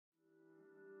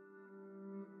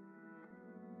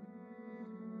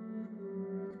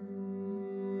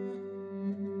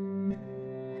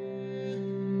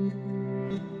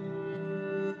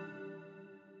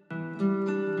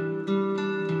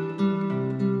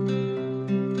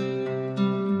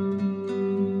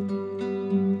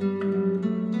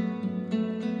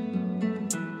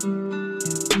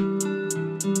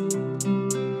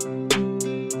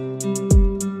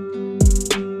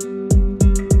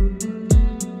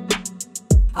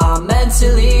I'm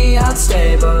mentally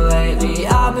unstable lately.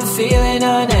 I've been feeling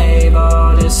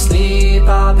unable to sleep.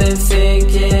 I've been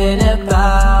thinking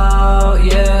about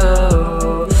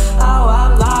you, how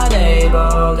I'm not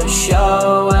able to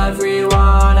show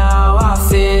everyone how I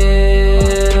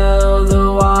feel.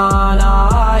 The one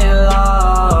I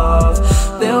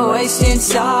love, been wasting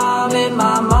time in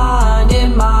my mind,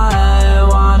 in my head.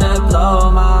 Wanna blow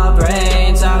my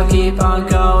brains out, keep on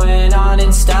going on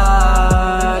instead.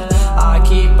 I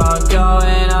keep on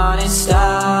going on instead.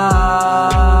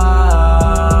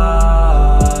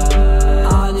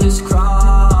 I just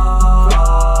cry,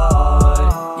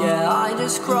 yeah, I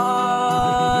just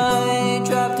cry,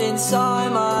 trapped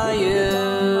inside my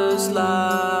useless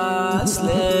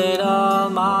little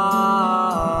mind.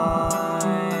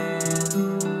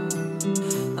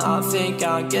 I think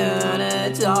I'm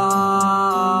gonna die.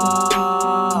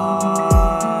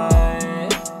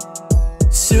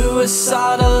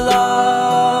 Suicidal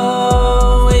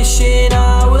love, wishing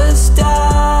I was dead.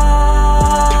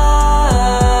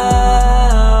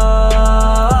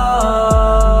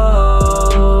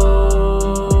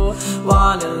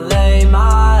 Wanna lay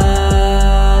my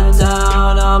head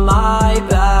down on my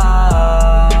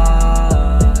bed.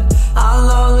 I'm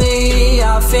lonely,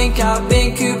 I think I've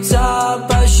been cooped up,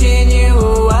 pushing you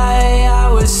away. I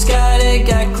was scared to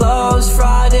get close,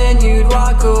 frightened you'd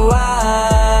walk away.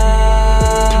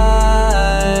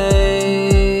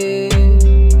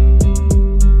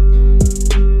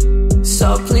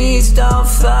 So please don't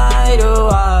fade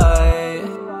away.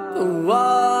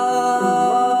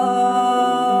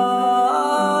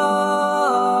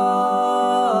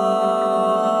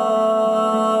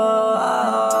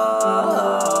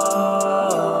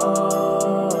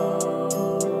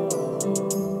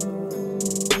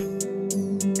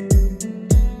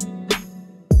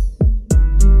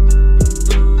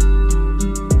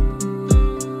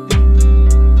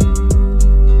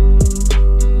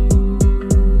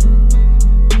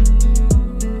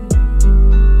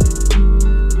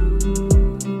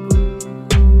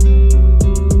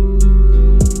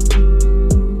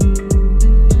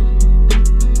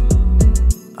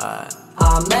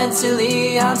 I'm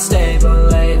mentally unstable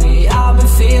lately. I've been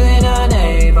feeling